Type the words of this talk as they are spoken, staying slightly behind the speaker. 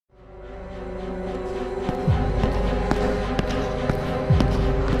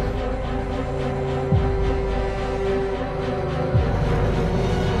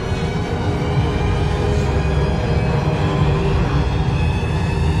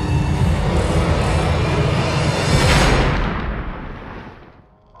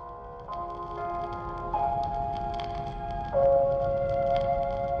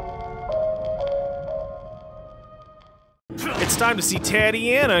time to see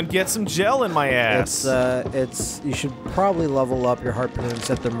Tatiana and get some gel in my ass. You should probably level up your harpoons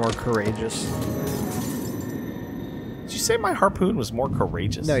so that they're more courageous. Did you say my harpoon was more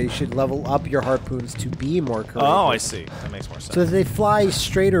courageous? No, you should level up your harpoons to be more courageous. Oh, I see. That makes more sense. So that they fly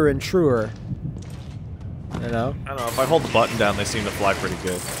straighter and truer. You know? I don't know. If I hold the button down, they seem to fly pretty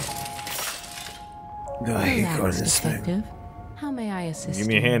good. Relax, detective. How may I assist Give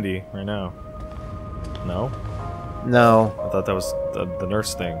me a you? handy right now. No? No. I thought that was the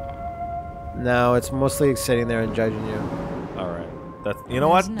nurse thing. No, it's mostly sitting there and judging you. Alright. You know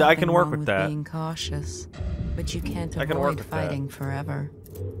what? There's I can nothing work wrong with that. Being cautious, but you can't I can work avoid with that. fighting forever.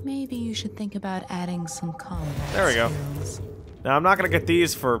 Maybe you should think about adding some combat There we go. skills. Now, I'm not going to get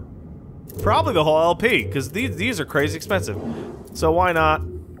these for probably the whole LP, because these are crazy expensive. So why not?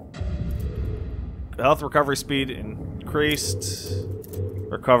 Health recovery speed increased.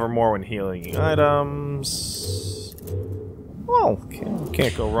 Recover more when healing items. Well,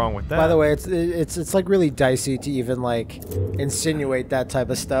 can't go wrong with that. By the way, it's like really dicey to even like insinuate that type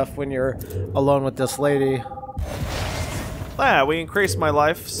of stuff when you're alone with this lady. Yeah, we increased my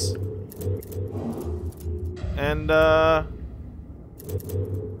lives. And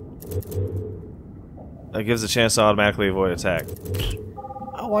that gives a chance to automatically avoid attack.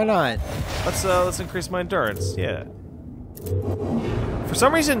 Oh, why not? Let's increase my endurance. Yeah. For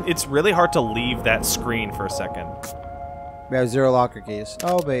some reason, it's really hard to leave that screen for a second. We have 0 locker keys.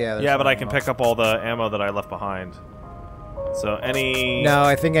 Oh, but yeah. Yeah, but I can pick up all the ammo that I left behind. So any... No,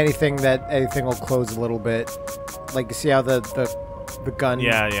 I think anything will close a little bit. Like, you see how the gun...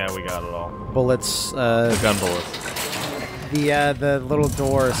 Yeah, we got it all. Bullets, The gun bullets. the little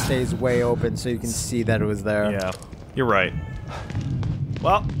door stays way open so you can see that it was there. Yeah, you're right.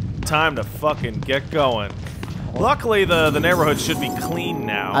 Well, time to fucking get going. Luckily, the neighborhood should be clean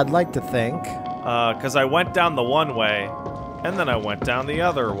now. I'd like to think. Because I went down the one way, and then I went down the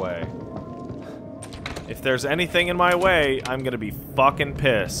other way. If there's anything in my way, I'm gonna be fucking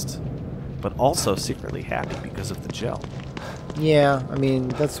pissed. But also secretly happy because of the gel. Yeah, I mean,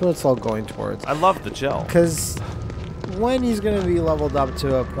 that's what it's all going towards. I love the gel. Because when he's going to be leveled up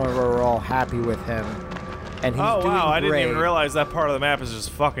to a point where we're all happy with him, and he's Oh doing wow, I didn't great. even realize that part of the map is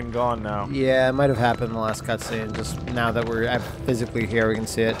just fucking gone now. Yeah, it might have happened in the last cutscene. Just now that we're physically here, we can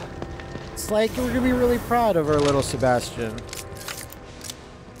see it. It's like we're gonna be really proud of our little Sebastian.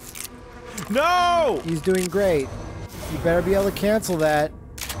 No! He's doing great. You better be able to cancel that.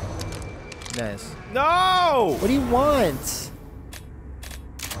 Nice. No! What do you want?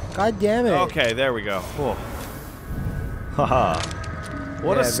 God damn it. Okay, there we go. Cool. Haha.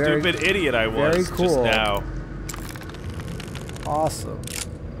 What a Yeah, very- stupid idiot I was very just cool. now. Awesome.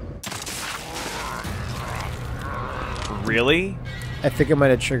 Really? I think it might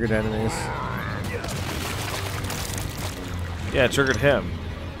have triggered enemies. Yeah, it triggered him.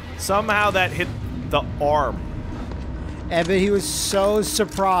 Somehow that hit the arm. And but he was so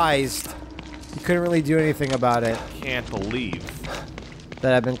surprised. He couldn't really do anything about it. Can't believe.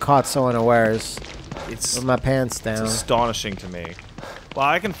 That I've been caught so unawares. It's With my pants down. astonishing to me. Well,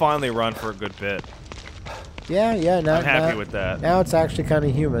 I can finally run for a good bit. Yeah, now, I'm happy with that. Now it's actually kind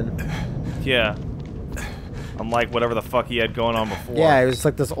of human. Yeah. Unlike whatever the fuck he had going on before. Yeah, he was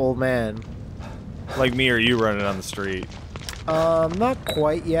like this old man. Like me or you running on the street. Not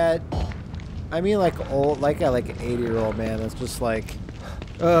quite yet. I mean, like old, like an 80-year-old man that's just like,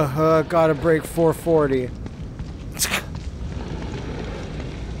 gotta break 440.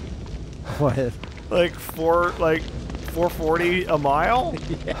 What? Like 440 a mile?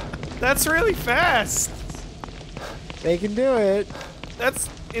 Yeah, That's really fast. they can do it. That's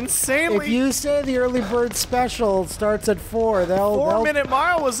insanely. If you say the early bird special starts at 4, they'll 4-minute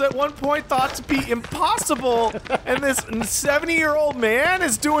mile was at one point thought to be impossible, and this 70-year-old man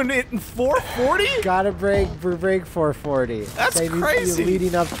is doing it in 440? gotta break 440. That's They need to be crazy.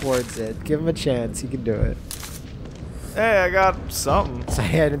 leading up towards it. Give him a chance. He can do it. Hey, I got something. So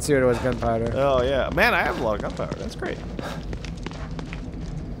I didn't see what it was, gunpowder. Oh, yeah. Man, I have a lot of gunpowder. That's great.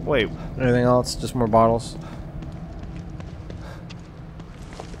 Wait, Anything else? Just more bottles?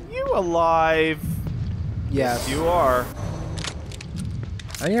 you alive? Yes. You are.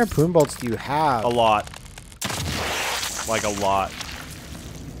 How many harpoon bolts do you have? A lot. Like a lot.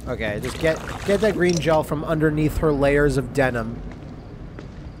 Okay, just get that green gel from underneath her layers of denim.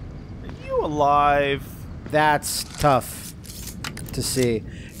 You alive? That's tough to see.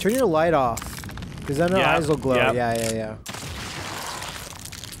 Turn your light off, because then her Yeah, eyes will glow. yeah. Yeah.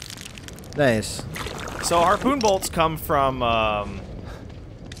 Nice. So harpoon bolts come from,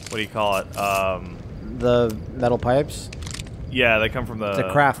 what do you call it? The metal pipes? Yeah, they come from the...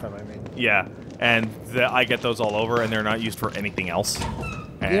 To craft them, I mean. Yeah, and I get those all over, and they're not used for anything else.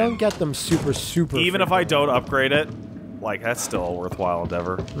 And You don't get them super even if I don't upgrade it, like, that's still a worthwhile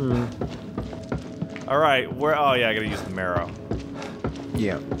endeavor. Alright, where... Oh, yeah, I gotta use the marrow.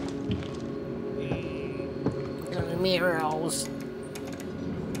 Yeah. Mirrors.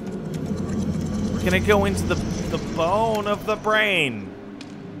 We're gonna go into the bone of the brain.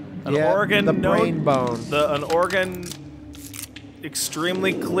 An Yeah, organ the brain bone. An organ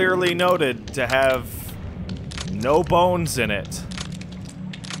extremely clearly noted to have no bones in it.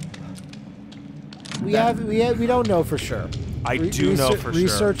 We don't know for sure. I do know for sure.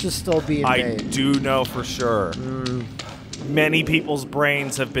 Research is still being I made. do know for sure. Many people's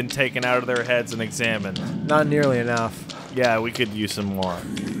brains have been taken out of their heads and examined. Not nearly enough. Yeah, we could use some more.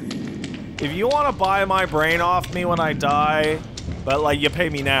 If you want to buy my brain off me when I die, but like you pay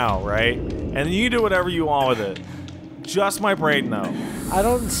me now, right? And you do whatever you want with it. Just my brain, though. I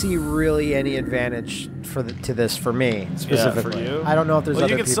don't see really any advantage to this for me specifically. Yeah, for you? I don't know if there's Well,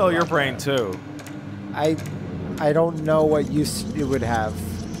 other you can people sell your out brain too. there. I don't know what use it would have.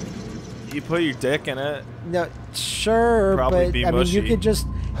 You put your dick in it. No, sure, Probably but be I mean, you mushy. could just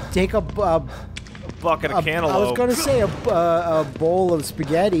take a Bucket of cantaloupe. I was gonna say a bowl of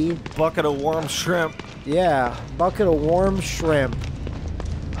spaghetti. Bucket of warm shrimp. Yeah, bucket of warm shrimp.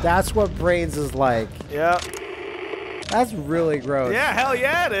 That's what brains is like. Yeah. That's really gross. Yeah, hell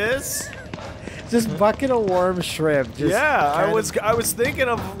yeah, it is. Just bucket of warm shrimp. Just Yeah, I kinda- was thinking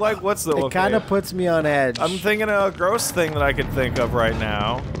of like what's the It kind of puts me on edge. I'm thinking of a gross thing that I could think of right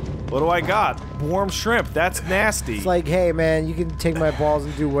now. What do I got? Warm shrimp. That's nasty. It's like, hey man, you can take my balls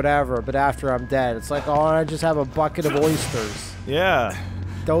and do whatever, but after I'm dead, it's like, oh, I just have a bucket of oysters. yeah.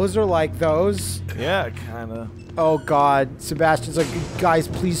 Those are like those. Yeah, kind of. Oh God, Sebastian's like, guys,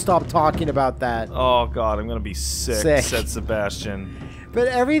 please stop talking about that. Oh god, I'm gonna be sick, said Sebastian. But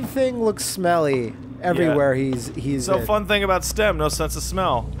everything looks smelly everywhere he's So in. fun thing about STEM, no sense of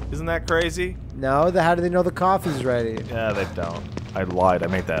smell. Isn't that crazy? No, how do they know the coffee's ready? Yeah, they don't. I lied. I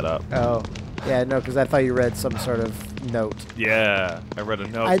made that up. Oh, yeah, no, because I thought you read some sort of note. Yeah, I read a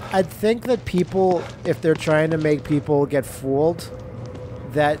note. I'd think that people, if they're trying to make people get fooled,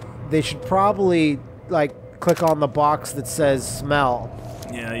 that they should probably like click on the box that says smell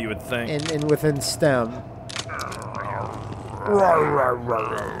yeah, you would think. in within STEM.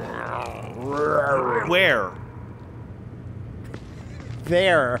 Where?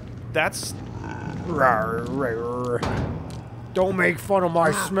 There. That's Don't make fun of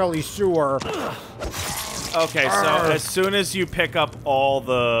my smelly sewer. okay. So as soon as you pick up all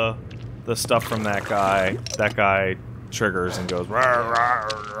the stuff from that guy triggers and goes.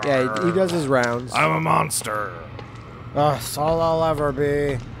 Yeah, he does his rounds. I'm a monster. It's all I'll ever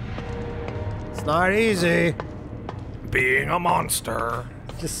be. It's not easy. Being a monster.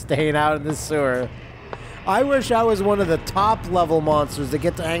 Just staying out in the sewer. I wish I was one of the top level monsters that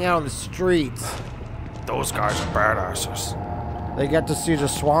get to hang out on the streets. Those guys are badasses. They get to see the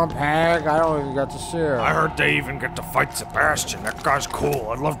swamp hag. I don't even get to see her. I heard they even get to fight Sebastian. That guy's cool.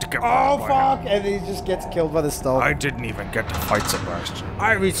 I'd love to get. Oh fuck! And he just gets killed by the stealth. I didn't even get to fight Sebastian.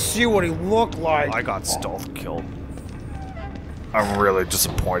 I didn't even see what he looked like. I got stealth killed. I'm really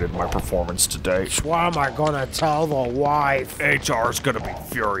disappointed in my performance today. What am I gonna tell the wife? HR's gonna be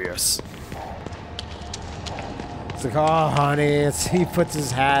furious. It's like, oh honey, he puts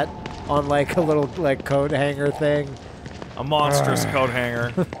his hat on like a little like coat hanger thing. A monstrous coat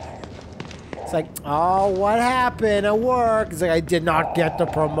hanger. It's like, oh, what happened at work? It's like, I did not get the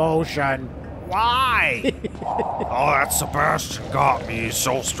promotion. Why? Oh, that Sebastian got me. He's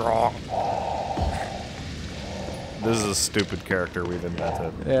so strong. This is a stupid character we've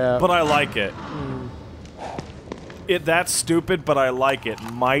invented. Yeah. But I like it. That's stupid, but I like it.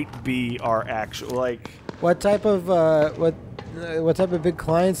 Might be our actual, like... What type of big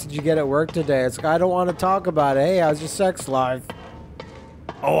clients did you get at work today? It's like, I don't want to talk about it. Hey, how's your sex life?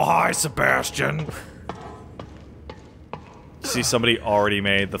 Oh, hi, Sebastian. See, somebody already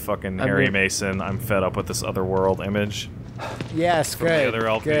made the fucking Harry Mason, I'm fed up with this other world image. Yes, From great. the other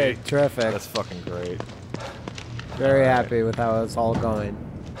LP. Good, terrific. That's fucking great. Very happy with how it's all going.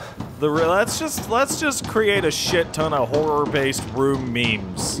 Let's just create a shit ton of horror-based room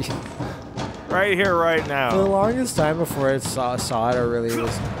memes. Right here, right For the now. longest time before I saw it or really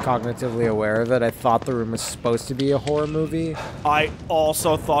was cognitively aware of it, I thought The Room was supposed to be a horror movie. I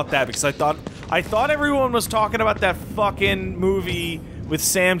also thought that because I thought everyone was talking about that fucking movie with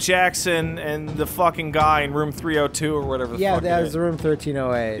Sam Jackson and the fucking guy in room 302 or whatever the Yeah, fuck that it was is. the room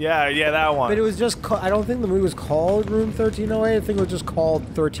 1308. Yeah, that one. But it was just. I don't think the movie was called Room 1308. I think it was just called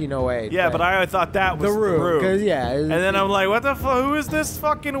 1308. yeah, but I thought that was the room. 'Cause, yeah. And then I'm like, what the fuck? Who is this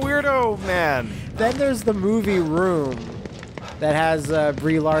fucking weirdo man? Then there's the movie Room that has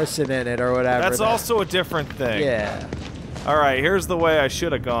Brie Larson in it or whatever. That's also a different thing. Yeah. All right, here's the way I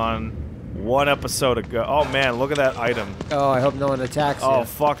should have gone one episode ago. Oh man, look at that item. Oh, I hope no one attacks Oh you.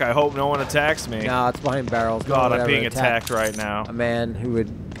 fuck, I hope no one attacks me. No, it's behind barrels. No God, one I'm would being ever attack attacked right now. a man who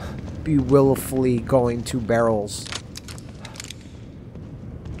would be willfully going to barrels.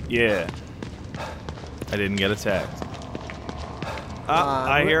 Yeah. I didn't get attacked.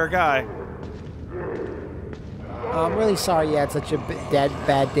 I hear a guy. I'm really sorry you had such a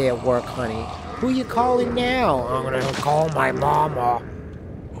bad day at work, honey. Who you calling now? I'm gonna call my mama.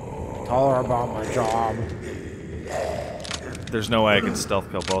 Tell her about my job. There's no way I can stealth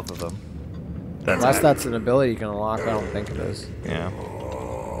kill both of them. Unless that's an ability you can unlock, I don't think it is. Yeah.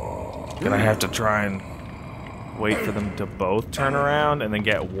 Gonna have to try and wait for them to both turn around and then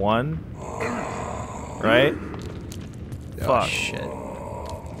get one. Right? Oh, Fuck. shit.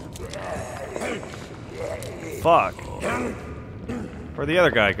 Fuck. Where'd the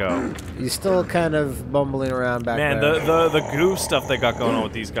other guy go? He's still kind of bumbling around back Man, there. the goo stuff they got going on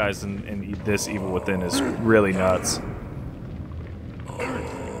with these guys in this Evil Within is really nuts.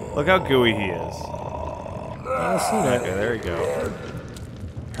 Look how gooey he is. I've seen it. Okay, there you go.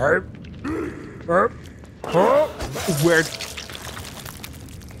 Herp. Herp. Herp. Where?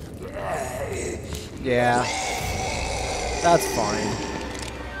 Yeah. That's fine.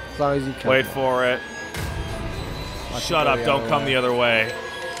 As long as you can. Wait for it. Watch Shut it go up, the don't other come way. the other way.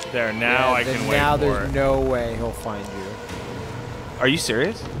 There, now I then can wait now for there's it. no way he'll find you. Are you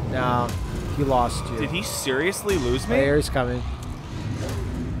serious? No, he lost you. Did he seriously lose Oh, me? here he's coming.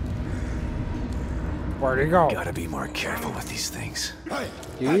 Where'd he go? Gotta be more careful with these things.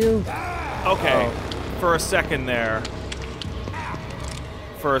 Do you? Okay, Oh. for a second there.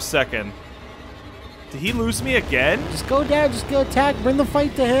 For a second. Did he lose me again? Just go down, just go attack, bring the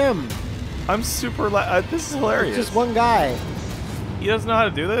fight to him. I'm super this is hilarious. It's just one guy. He doesn't know how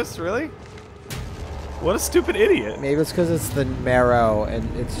to do this, really? What a stupid idiot. Maybe it's because it's the marrow and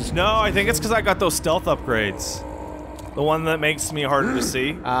it's just... No, I think it's because I got those stealth upgrades. The one that makes me harder to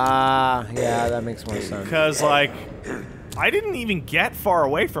see. Ah, yeah, that makes more sense. Because, like, I didn't even get far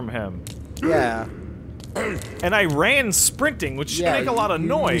away from him. Yeah. And I ran sprinting, which should Yeah, make a lot of you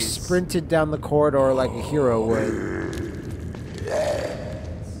noise. sprinted down the corridor like a hero would.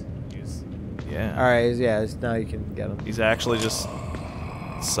 Yeah. Alright, yeah, now you can get him. He's actually just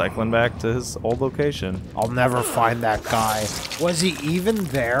cycling back to his old location. I'll never find that guy. Was he even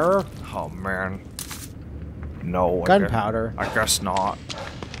there? Oh, man. No. Gunpowder. I guess not.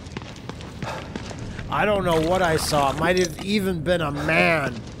 I don't know what I saw. It might have even been a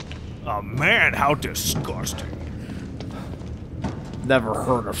man. Oh, man, how disgusting. Never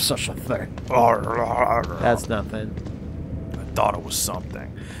heard of such a thing. That's nothing. I thought it was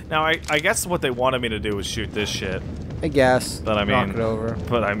something. Now, I guess what they wanted me to do was shoot this shit. I guess. But I Knock mean, it over.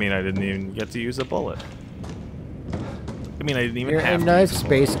 But I mean, I didn't even get to use a bullet. I mean, I didn't even Your have to knife's use a bullet.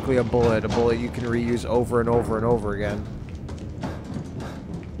 basically a bullet you can reuse over and over and over again.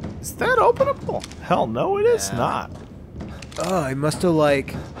 Is that openable? Hell no, it is Yeah. not. Oh, I must have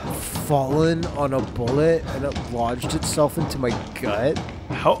like fallen on a bullet and it lodged itself into my gut.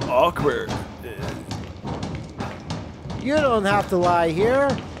 How awkward. You don't have to lie here.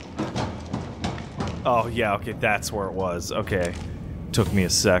 Oh, yeah, okay, that's where it was. Okay. Took me a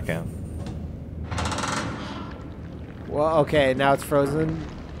second. Well, okay, now it's frozen.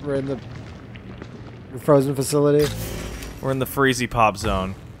 We're in the frozen facility. We're in the Freezy Pop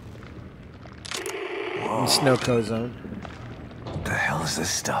zone. In Snowco zone. What the hell is this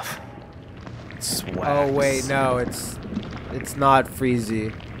stuff? Swag. Oh wait, no, it's not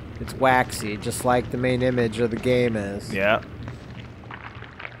freezy. It's waxy, just like the main image of the game is. Yeah.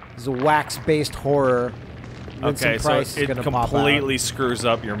 It's a wax-based horror. Vincent Okay, so Price is it gonna pop completely screws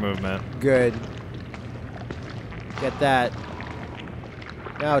up your movement. out. Good. Get that.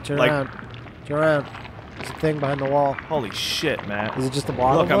 Now turn Like- around. Turn around. There's a thing behind the wall. Holy shit, Matt. Is it just the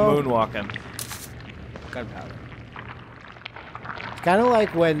bottom? Look, I'm though? moonwalking. Gunpowder. It's kind of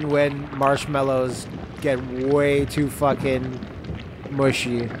like when marshmallows get way too fucking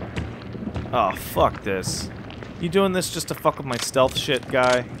mushy. Oh, fuck this. You doing this just to fuck with my stealth shit,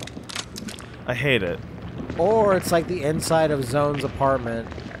 guy? I hate it. Or it's like the inside of Zone's apartment.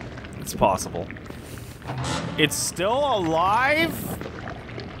 It's possible. It's still alive?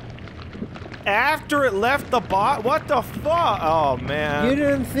 After it left the bot? What the fuck? Oh, man. You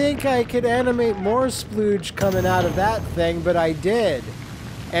didn't think I could animate more splooge coming out of that thing, but I did.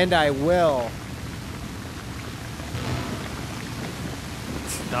 And I will.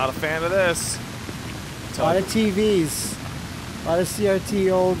 Not a fan of this. A lot of TVs. A lot of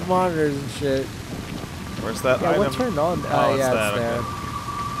CRT old monitors and shit. Where's that Yeah, item? what turned on? Oh, Yeah, that, it's there.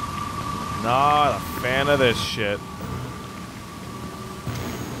 okay. Not a fan of this shit.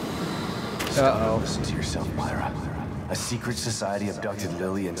 Uh-oh. Listen to yourself, Myra. A secret society abducted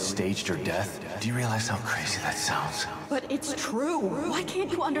Lily and staged her death? Do you realize how crazy that sounds? But it's true. Why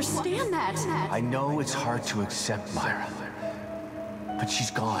can't you understand that? I know it's hard to accept, Myra. But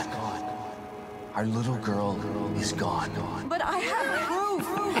she's gone. Our little girl is gone. But I have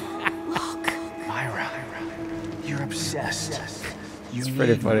proof. Look. Myra, you're obsessed. You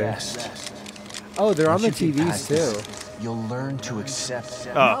pretty need funny. rest. Oh, they're on the Once you get TVs past this, too. You'll learn to accept.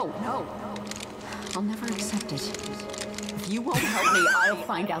 No. I'll never accept it. If you won't help me, I'll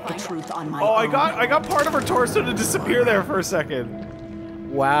find out the truth on my Oh, own. I got part of her torso to disappear there for a second.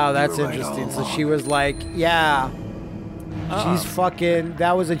 Wow, that's You were right interesting. all So along. she was like, yeah. She's fucking,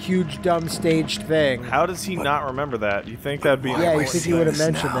 that was a huge dumb staged thing. How does he not remember that? You think that'd be... Yeah, you I think see you would have this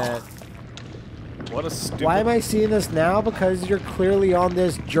mentioned now. that. What a stupid... Why am I seeing this now? Because you're clearly on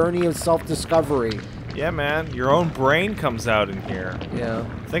this journey of self-discovery. Yeah, man, your own brain comes out in here. Yeah.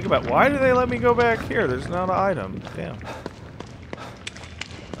 Think about, why do they let me go back here? There's not an item. Damn.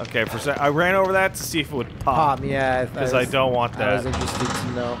 Okay, for a sec, I ran over that to see if it would pop. Pop, yeah. Because I don't want I was that. interested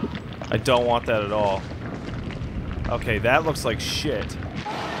to know. I don't want that at all. Okay, that looks like shit.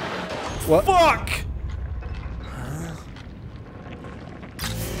 What? Fuck!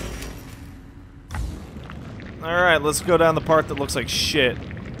 Alright, let's go down the part that looks like shit.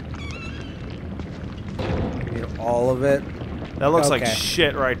 All of it. That looks like Okay.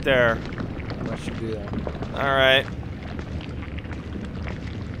 shit right there. I should do that. Alright.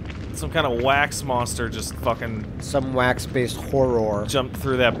 Some kind of wax monster just fucking Some wax-based horror. jumped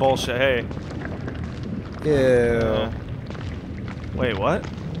through that bullshit. Hey. Ew. Wait, what?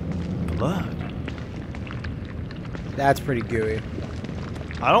 Blood. That's pretty gooey.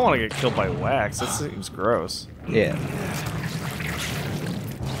 I don't want to get killed by wax. That seems gross. Yeah.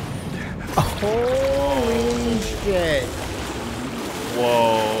 Holy shit.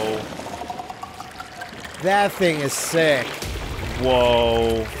 Whoa. That thing is sick.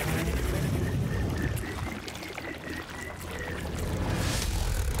 Whoa.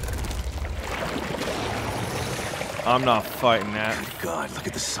 I'm not fighting that. God, look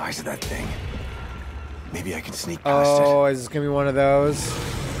at the size of that thing. Maybe I can sneak past Oh, is this gonna be one of those?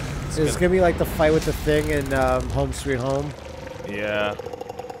 Is this gonna be like the fight with the thing in Home Sweet Home? Yeah.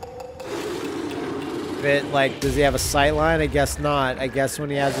 Bit like, does he have a sight line? I guess not. I guess when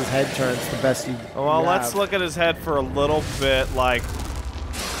he has his head turned, it's the best he. Well, you let's have. look at his head for a little bit like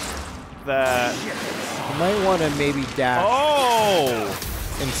that. You might want to maybe dash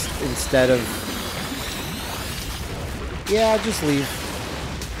Oh! instead of. Yeah, just leave.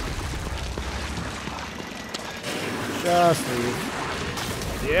 Just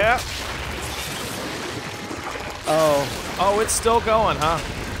leave. Yeah. Oh, Oh, it's still going, huh?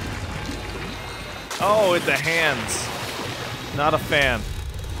 Oh, with the hands. Not a fan.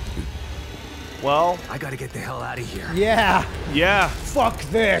 Well, I gotta get the hell out of here. yeah. yeah. Fuck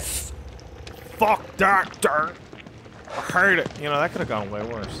this. Fuck that dirt. I hate it. You know, that could have gone way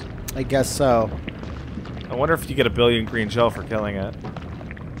worse. I guess so. I wonder if you get a billion green gel for killing it.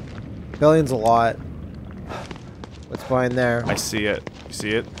 Billion's a lot. What's behind there? I see it. You see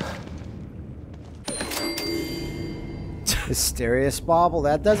it? Mysterious Bobble?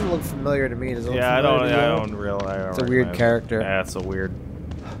 That doesn't look familiar to me. Does it look Yeah, I familiar don't. to I you? don't real. I don't It's a weird recognize it. character. Yeah, it's a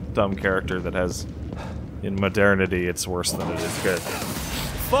weird, dumb character that has, in modernity, it's worse than it is good.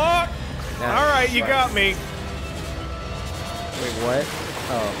 Fuck! Yeah, All right, you right. got me. Wait, what?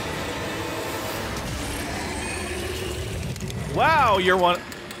 Oh. Wow, you're one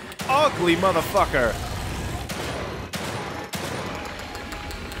ugly motherfucker.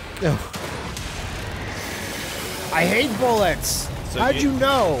 I hate bullets. So How'd you- you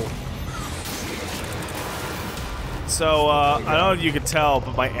know? So, I don't know if you could tell,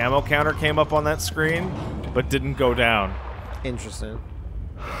 but my ammo counter came up on that screen, but didn't go down. Interesting.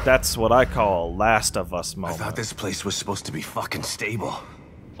 That's what I call a Last of Us I moment. thought this place was supposed to be fucking stable.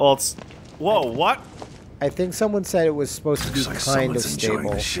 Well, it's... Whoa, what? I think someone said it was supposed to be Looks like kind of someone's enjoying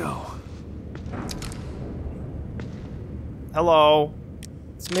stable. the show. Hello?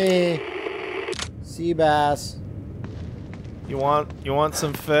 It's me. Seabass. You want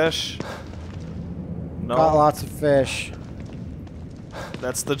some fish? No? Got lots of fish.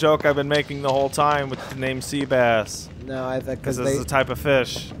 That's the joke I've been making the whole time with the name sea bass. No, I think Because because this is a type of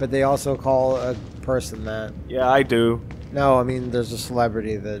fish. but they also call a person that. Yeah, I do. No, I mean there's a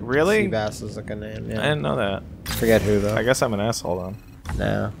celebrity that Really? sea bass is like a name. I Yeah. didn't know that. Forget who though. I guess I'm an asshole then.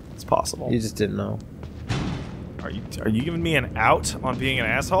 Nah, It's possible. you just didn't know. Are you giving me an out on being an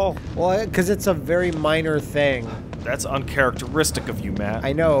asshole? Well, because it's a very minor thing. That's uncharacteristic of you, Matt.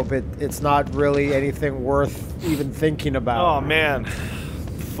 I know, but it's not really anything worth even thinking about. Oh man,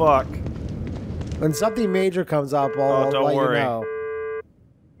 fuck. When something major comes up, Oh, I'll don't let worry. you know.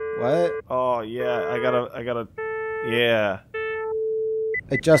 What? Oh yeah, I gotta. Yeah.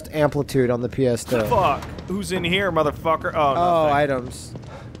 Adjust amplitude on the PS2. Fuck. Who's in here, motherfucker? Oh, Oh, nothing. items.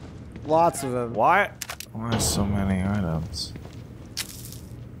 Lots of them. Why so many items?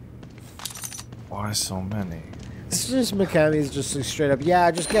 Why so many? It's just McKemmy's just straight up. Yeah,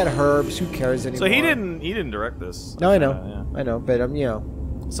 just get herbs. Who cares anymore? So he didn't direct this. No, I know. Yeah. I know, but you know.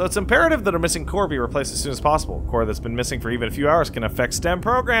 So it's imperative that a missing core be replaced as soon as possible. A core that's been missing for even a few hours can affect STEM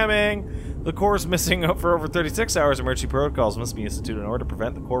programming. The core is missing for over 36 hours. Emergency protocols must be instituted in order to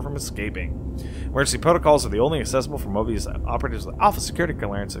prevent the core from escaping. Emergency protocols are the only accessible for Mobius operators with Alpha security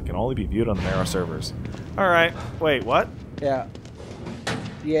clearance that can only be viewed on the narrow servers. Alright. Wait, what? Yeah.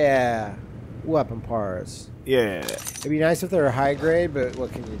 Yeah. Weapon parts. Yeah. It'd be nice if they were high grade, but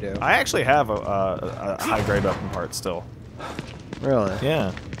what can you do? I actually have a high-grade weapon part still. Really?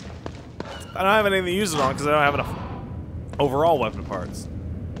 Yeah. I don't have anything to use it on because I don't have enough overall weapon parts.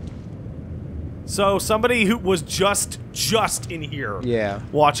 So somebody who was just in here Yeah.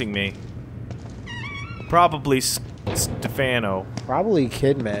 watching me. Probably Stefano. Probably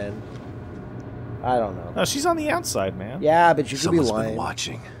Kidman. I don't know. No, she's on the outside, man. Yeah, but you could be Someone's been lying.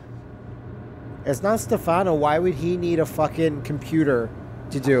 watching. It's not Stefano. Why would he need a fucking computer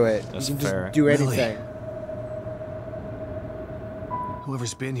to do it? That's he can fair. just do Really? anything.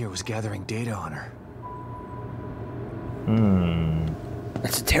 Whoever's been here was gathering data on her.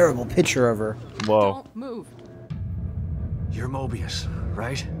 That's a terrible picture of her. Whoa. Don't move. You're Mobius,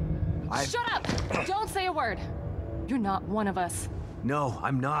 right? Shut up! Don't say a word. You're not one of us. No,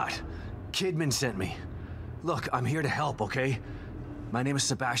 I'm not. Kidman sent me. Look, I'm here to help, okay? My name is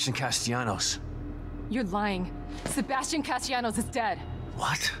Sebastian Castellanos. You're lying. Sebastian Castellanos is dead.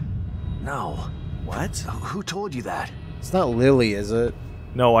 What? No. What? Who told you that? It's not Lily, is it?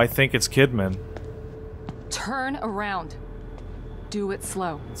 No, I think it's Kidman. Turn around. Do it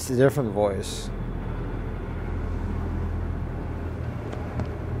slow. It's a different voice.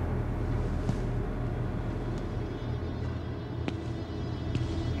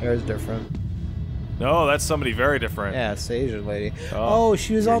 Hair's different. No, that's somebody very different. Yeah, it's the Asian lady. Oh. Oh,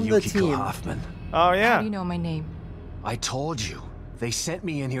 she was You're on the Yukiko team. Hoffman. Oh, How yeah. do you know my name? I told you. They sent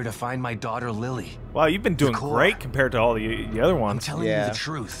me in here to find my daughter Lily. Wow, you've been doing core. great compared to all the other I'm ones. telling you Yeah. the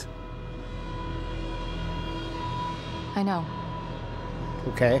truth. I know.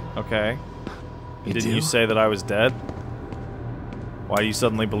 Okay. Okay. You Didn't do? you say that I was dead? Why do you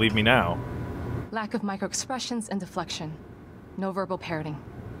suddenly believe me now? Lack of microexpressions and deflection. No verbal parroting.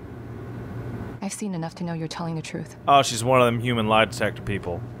 I've seen enough to know you're telling the truth. Oh, she's one of them human lie detector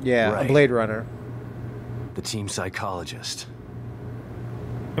people. Yeah, Right. a Blade Runner. The team psychologist.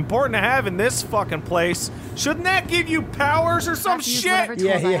 Important to have in this fucking place. Shouldn't that give you powers or some Have to use whatever shit?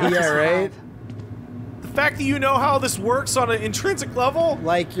 Yeah, tools I yeah, have to yeah, right? survive. The fact that you know how this works on an intrinsic level?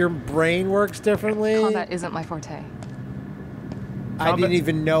 Like your brain works differently. Combat isn't my forte. I didn't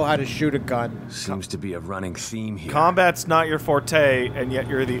even know how to shoot a gun. Seems to be a running theme here. Combat's not your forte, and yet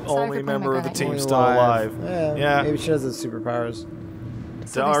you're the Sorry only for putting member my of the gun at team you. still alive. Yeah, maybe she has the superpowers.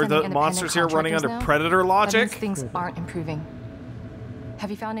 So they're Are sending the independent monsters here running contractors under now? predator That means logic? things aren't improving.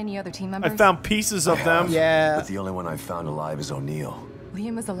 Have you found any other team I members? found pieces of them. Yeah. But the only one I've found alive is O'Neill.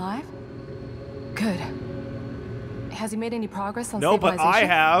 Liam is alive? Good. Has he made any progress on No, but I stabilization?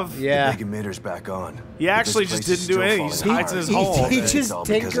 have. Yeah. The big emitter's back on. He But actually this just place is didn't do still anything. He just falling hides in his apart. hole. He It's just all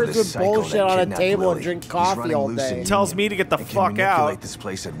because of tinkers the with psycho bullshit that on a kidnapped table and Lily. drink He's coffee running all loose day. in Tells Union me to get the and can fuck manipulate out. this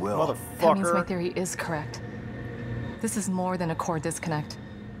place at will. That means my Motherfucker. theory is correct. This is more than a core disconnect.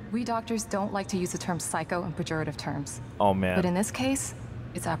 We doctors don't like to use the term psycho in pejorative terms. Oh, But in man. this case,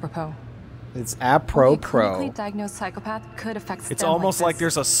 it's apropos. It's Only a clinically apropos. diagnosed psychopath could affect It's STEM almost like this.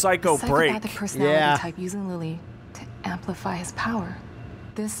 there's a psycho Psychopathic break. personality Yeah. type using Lily to amplify his power.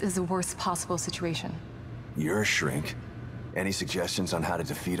 This is the worst possible situation. You're a shrink. Any suggestions on how to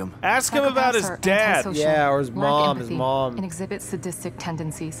defeat him? Ask him about his Psychopaths are dad. antisocial, Yeah, or his lack mom, his empathy, mom. and exhibit sadistic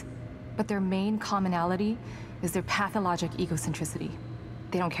tendencies. But their main commonality is their pathologic egocentricity.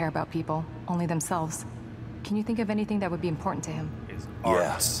 They don't care about people, only themselves. Can you think of anything that would be important to him? His Yeah.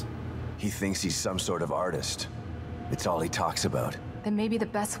 arts. He thinks he's some sort of artist. It's all he talks about. then maybe the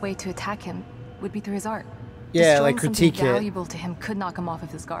best way to attack him would be through his art. Yeah, Destroying like critique something it. valuable to him could knock him off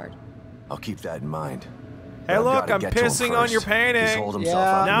of his guard. I'll keep that in mind. Hey, But I've look, gotta I'm get to him pissing on first. your He's painting. holed himself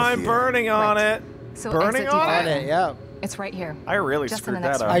Yeah. out in Now the I'm theater. burning on Right. it. So Burning exit on On default. it, yeah. It's right here. I really Just in screwed the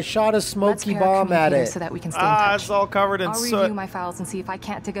next that room. up. I shot a Let's smoky pair our bomb at communicators it. so that we can stay in Ah, touch. it's all covered in I'll soot. review my files and see if I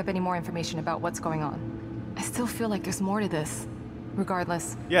can't dig up any more information about what's going on. I still feel like there's more to this.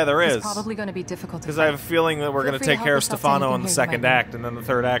 Regardless. Yeah, there is. It's probably going to be difficult to Because I have a fight. feeling that we're Feel going to free to take help care of yourself to Stefano anything in the here you second might need. act, and then the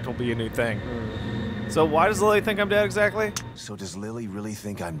third act will be a new thing. So why does Lily think I'm dead exactly? So does Lily really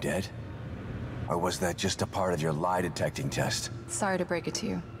think I'm dead? Or was that just a part of your lie detecting test? Sorry to break it to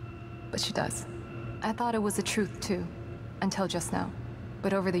you, but she does. I thought it was the truth too, until just now.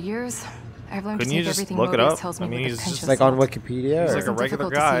 But over the years, I've learned Couldn't to you take just everything look it Mobius up? tells I me mean, with he's a pinch just of Like on salt. Wikipedia. He's Or like a It's regular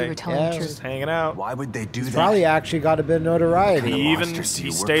difficult to see guy. you were telling Yeah. the Just truth. hanging out. Why would they do that? probably actually got a bit of notoriety. He even monsters do he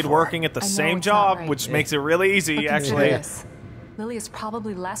you work stayed for? working at the I know same it's not job, right. which makes it really easy, But consider actually. this. Lily is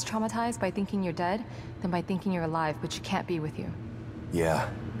probably less traumatized by thinking you're dead than by thinking you're alive, but she can't be with you. Yeah,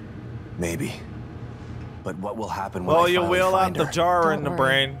 maybe. But what will happen when Well, I you finally wheel out find the her? jar Don't in the worry.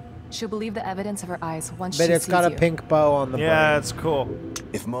 brain. She'll believe the evidence of her eyes once But she it's sees got a you. pink bow on the Yeah, brain. it's cool.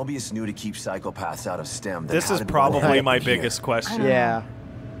 If Mobius knew to keep psychopaths out of STEM, then This how is did what probably happened my here? biggest question. Yeah.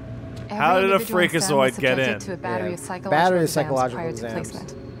 How did a Every individual in STEM was freakazoid get subjected in? To a battery Yeah. of psychological Battery of exams psychological prior exams. to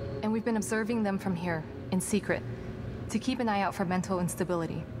placement. And we've been observing them from here, in secret, to keep an eye out for mental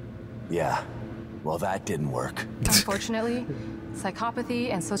instability. Yeah. Well, that didn't work. Unfortunately,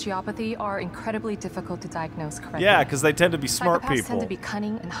 psychopathy and sociopathy are incredibly difficult to diagnose correctly. Yeah, because they tend to be smart Psychopaths people. tend to be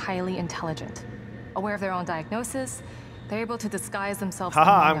cunning and highly intelligent. Aware of their own diagnosis, they're able to disguise themselves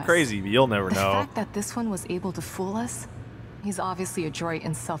Haha, among I'm us. crazy, but you'll never The know. fact that this one was able to fool us, he's obviously adroit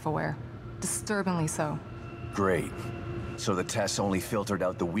and self-aware. Disturbingly so. Great. So the tests only filtered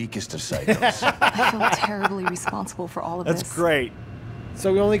out the weakest of psychos. I feel terribly responsible for all of That's this. great.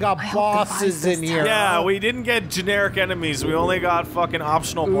 So we only got I hope the bosses vice in is here. Yeah, we didn't get generic enemies. We only got fucking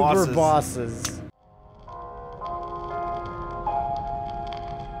optional Uber bosses. bosses.